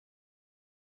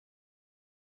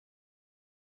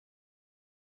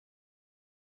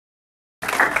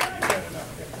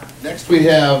Next we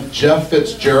have Jeff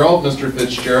Fitzgerald. Mr.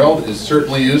 Fitzgerald is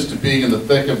certainly used to being in the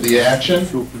thick of the action,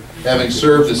 having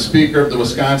served as Speaker of the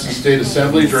Wisconsin State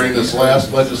Assembly during this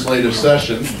last legislative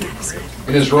session.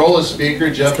 In his role as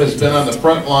Speaker, Jeff has been on the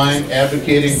front line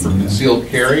advocating for concealed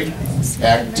carry,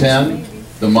 Act 10,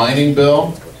 the mining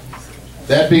bill.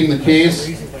 That being the case,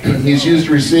 he's used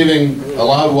to receiving a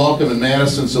loud welcome in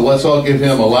Madison, so let's all give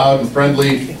him a loud and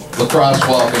friendly lacrosse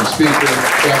welcome. Speaker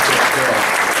Jeff Fitzgerald.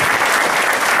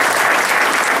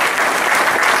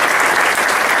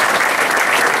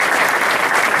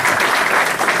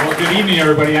 Good evening,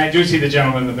 everybody. I do see the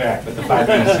gentleman in the back, but the 5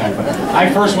 minutes time. I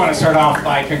first want to start off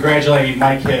by congratulating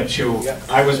Mike Hipsch, who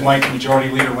I was Mike's majority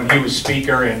leader when he was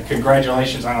Speaker, and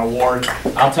congratulations on an award.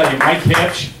 I'll tell you, Mike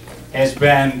Hipsch has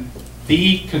been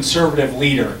the conservative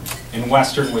leader in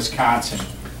western Wisconsin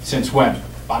since when?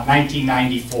 About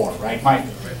 1994, right, Mike?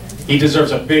 He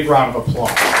deserves a big round of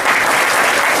applause.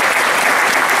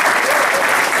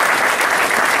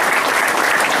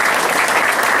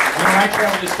 When I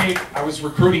traveled the state, I was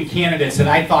recruiting candidates that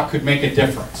I thought could make a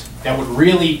difference, that would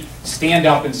really stand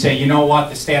up and say, you know what,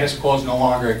 the status quo is no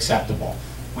longer acceptable.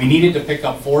 We needed to pick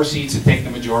up 4 seats to take the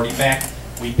majority back.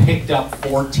 We picked up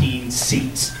 14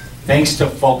 seats, thanks to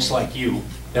folks like you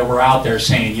that were out there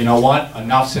saying, you know what,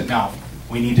 enough's enough.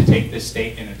 We need to take this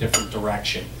state in a different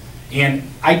direction. And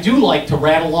I do like to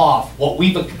rattle off what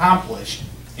we've accomplished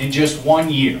in just 1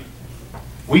 year.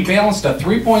 We balanced a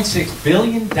 $3.6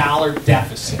 billion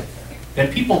deficit that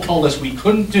people told us we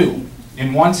couldn't do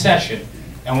in 1 session,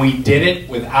 and we did it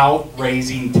without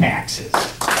raising taxes. In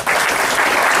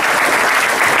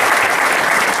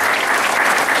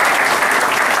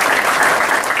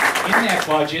that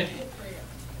budget,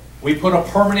 we put a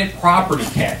permanent property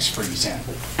tax freeze in.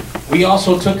 We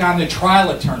also took on the trial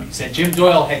attorneys that Jim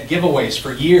Doyle had giveaways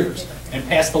for years and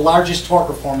passed the largest tort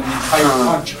reform in the entire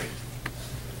country.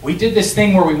 We did this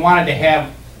thing where we wanted to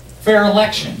have fair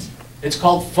elections. It's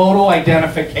called photo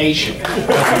identification. You wanted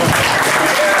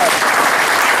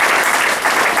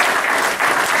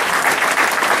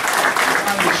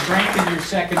to strengthen your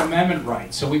Second Amendment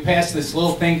rights, so we passed this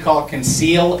little thing called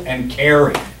conceal and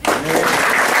carry.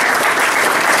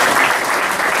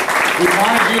 We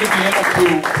wanted you to be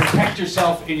able to protect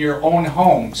yourself in your own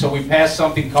home, so we passed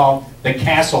something called the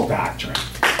Castle Doctrine.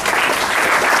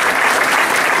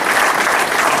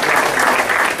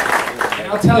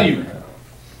 I'll tell you,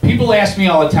 people ask me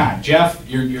all the time, Jeff,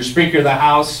 you're Speaker of the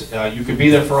House, you could be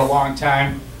there for a long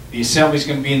time, the Assembly's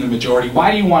going to be in the majority,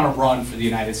 why do you want to run for the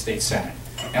United States Senate?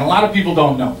 And a lot of people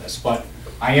don't know this, but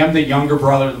I am the younger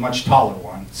brother, the much taller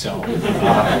one, so,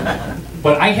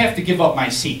 but I have to give up my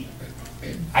seat.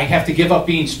 I have to give up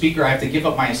being Speaker, I have to give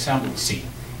up my Assembly seat.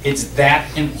 It's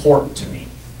that important to me,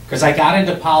 because I got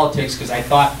into politics because I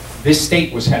thought this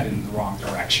state was headed in the wrong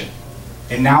direction.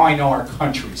 And now I know our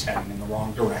country's heading in the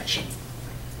wrong direction.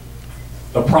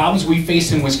 The problems we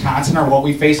face in Wisconsin are what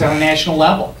we face on a national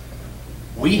level.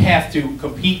 We have to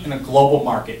compete in a global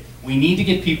market. We need to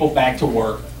get people back to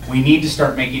work. We need to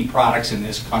start making products in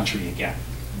this country again.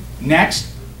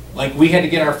 Next, like we had to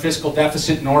get our fiscal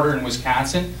deficit in order in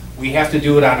Wisconsin, we have to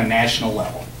do it on a national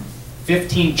level.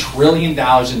 $15 trillion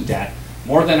in debt,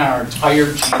 more than our entire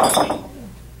GDP.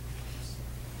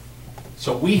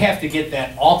 So we have to get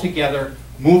that all together,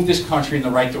 move this country in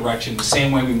the right direction, the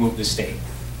same way we move the state.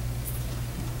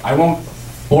 I won't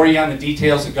bore you on the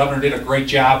details. The governor did a great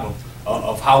job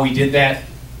of how we did that.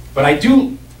 But I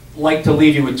do like to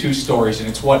leave you with 2 stories, and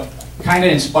it's what kind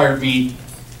of inspired me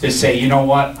to say, you know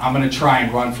what, I'm going to try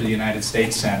and run for the United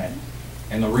States Senate,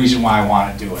 and the reason why I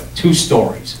want to do it. 2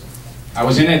 stories. I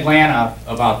was in Atlanta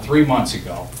about 3 months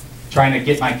ago, trying to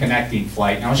get my connecting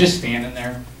flight, and I was just standing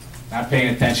there, not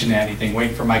paying attention to anything,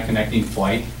 waiting for my connecting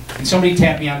flight, and somebody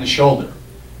tapped me on the shoulder.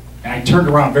 And I turned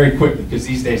around very quickly, because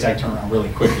these days I turn around really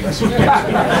quickly.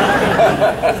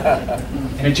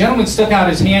 And a gentleman stuck out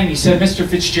his hand and he said, Mr.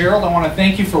 Fitzgerald, I want to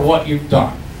thank you for what you've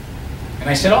done. And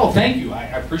I said, oh, thank you. I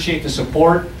appreciate the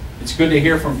support. It's good to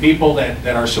hear from people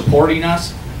that are supporting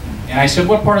us. And I said,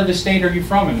 what part of the state are you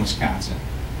from in Wisconsin?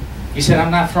 He said,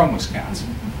 I'm not from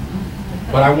Wisconsin.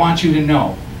 But I want you to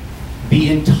know,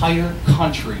 the entire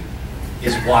country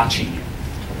is watching you.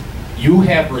 You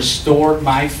have restored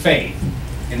my faith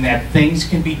in that things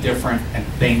can be different and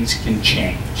things can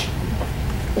change.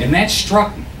 And that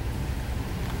struck me.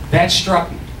 That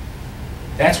struck me.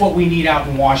 That's what we need out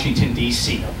in Washington,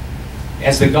 D.C.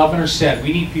 As the governor said,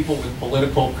 we need people with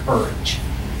political courage.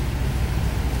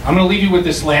 I'm going to leave you with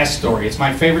this last story. It's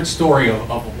my favorite story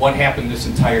of what happened this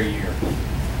entire year.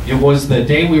 It was the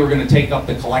day we were going to take up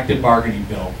the collective bargaining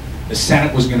bill. The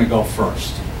Senate was going to go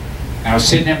first. And I was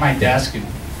sitting at my desk and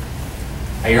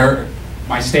I heard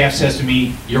my staff says to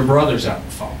me, your brother's on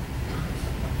the phone.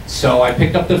 So I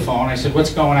picked up the phone, I said,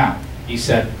 what's going on? He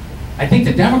said, I think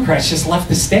the Democrats just left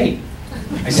the state.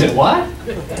 I said, what?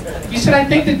 He said, I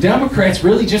think the Democrats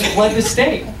really just fled the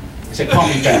state. I said, call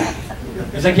me back.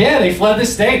 He's like, yeah, they fled the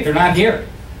state, they're not here.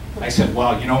 I said,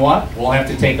 well, you know what? We'll have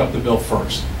to take up the bill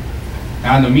first.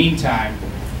 Now, in the meantime,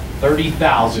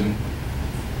 30,000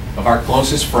 of our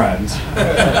closest friends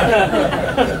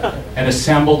had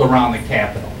assembled around the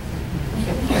Capitol.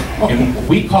 And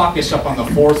we caucus up on the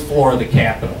 4th floor of the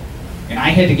Capitol. And I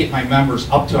had to get my members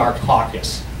up to our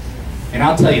caucus. And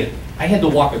I'll tell you, I had to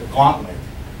walk a gauntlet.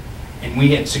 And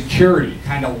we had security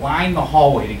kind of line the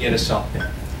hallway to get us up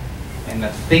there. And the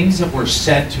things that were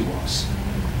said to us,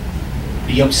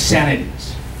 the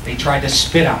obscenities, they tried to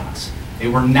spit on us. They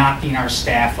were knocking our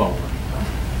staff over.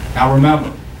 Now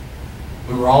remember,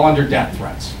 we were all under death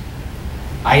threats.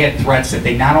 I had threats that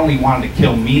they not only wanted to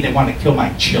kill me, they wanted to kill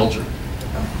my children.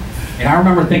 And I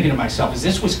remember thinking to myself, is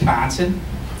this Wisconsin?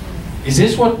 Is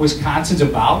this what Wisconsin's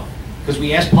about? Because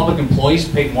we asked public employees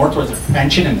to pay more towards their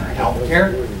pension and their health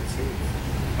care.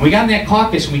 And we got in that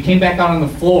caucus and we came back out on the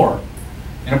floor.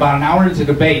 And about an hour into the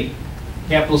debate,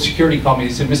 Capitol Security called me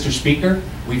and said, Mr. Speaker,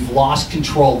 we've lost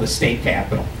control of the state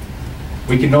capitol.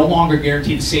 We can no longer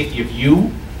guarantee the safety of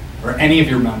you or any of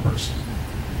your members.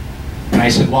 And I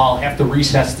said, well, I'll have to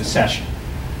recess the session.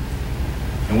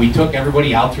 And we took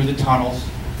everybody out through the tunnels.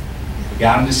 We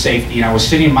got them to safety, and I was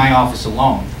sitting in my office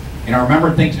alone. And I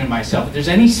remember thinking to myself, if there's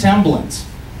any semblance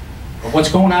of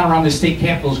what's going on around the state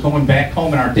capitol is going back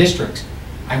home in our districts,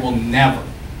 I will never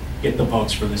get the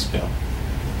votes for this bill.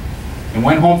 And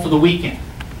went home for the weekend.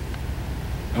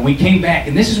 And we came back,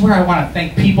 and this is where I want to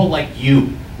thank people like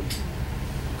you.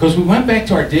 Because we went back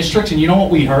to our districts, and you know what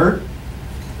we heard?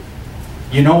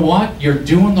 You know what? You're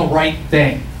doing the right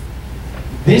thing.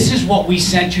 This is what we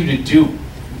sent you to do.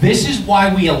 This is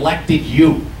why we elected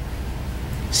you.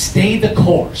 Stay the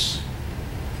course.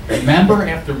 Member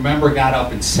after member got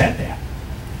up and said that.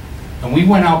 And we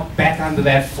went out back onto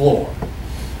that floor.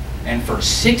 And for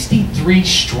 63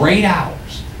 straight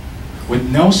hours, with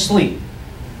no sleep,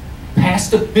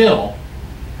 passed a bill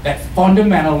that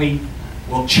fundamentally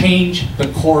will change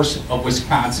the course of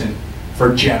Wisconsin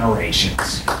for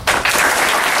generations.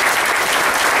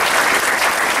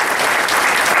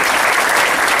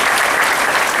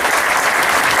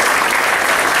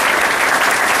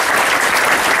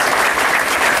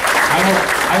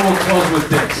 I will close with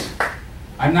this.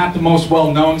 I'm not the most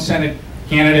well-known Senate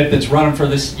candidate that's running for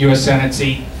this U.S. Senate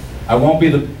seat. I won't be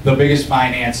the biggest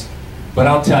finance, but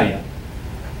I'll tell you,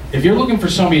 if you're looking for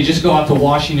somebody to just go out to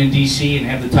Washington, D.C. and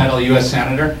have the title of U.S.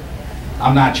 Senator,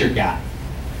 I'm not your guy.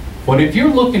 But if you're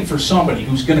looking for somebody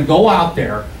who's going to go out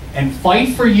there and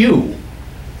fight for you,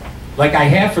 like I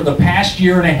have for the past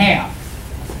year and a half,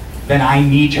 then I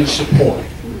need your support.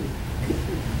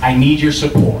 I need your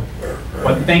support.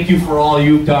 But thank you for all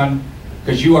you've done,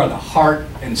 because you are the heart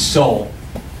and soul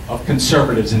of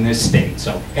conservatives in this state.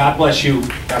 So God bless you.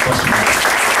 God bless you.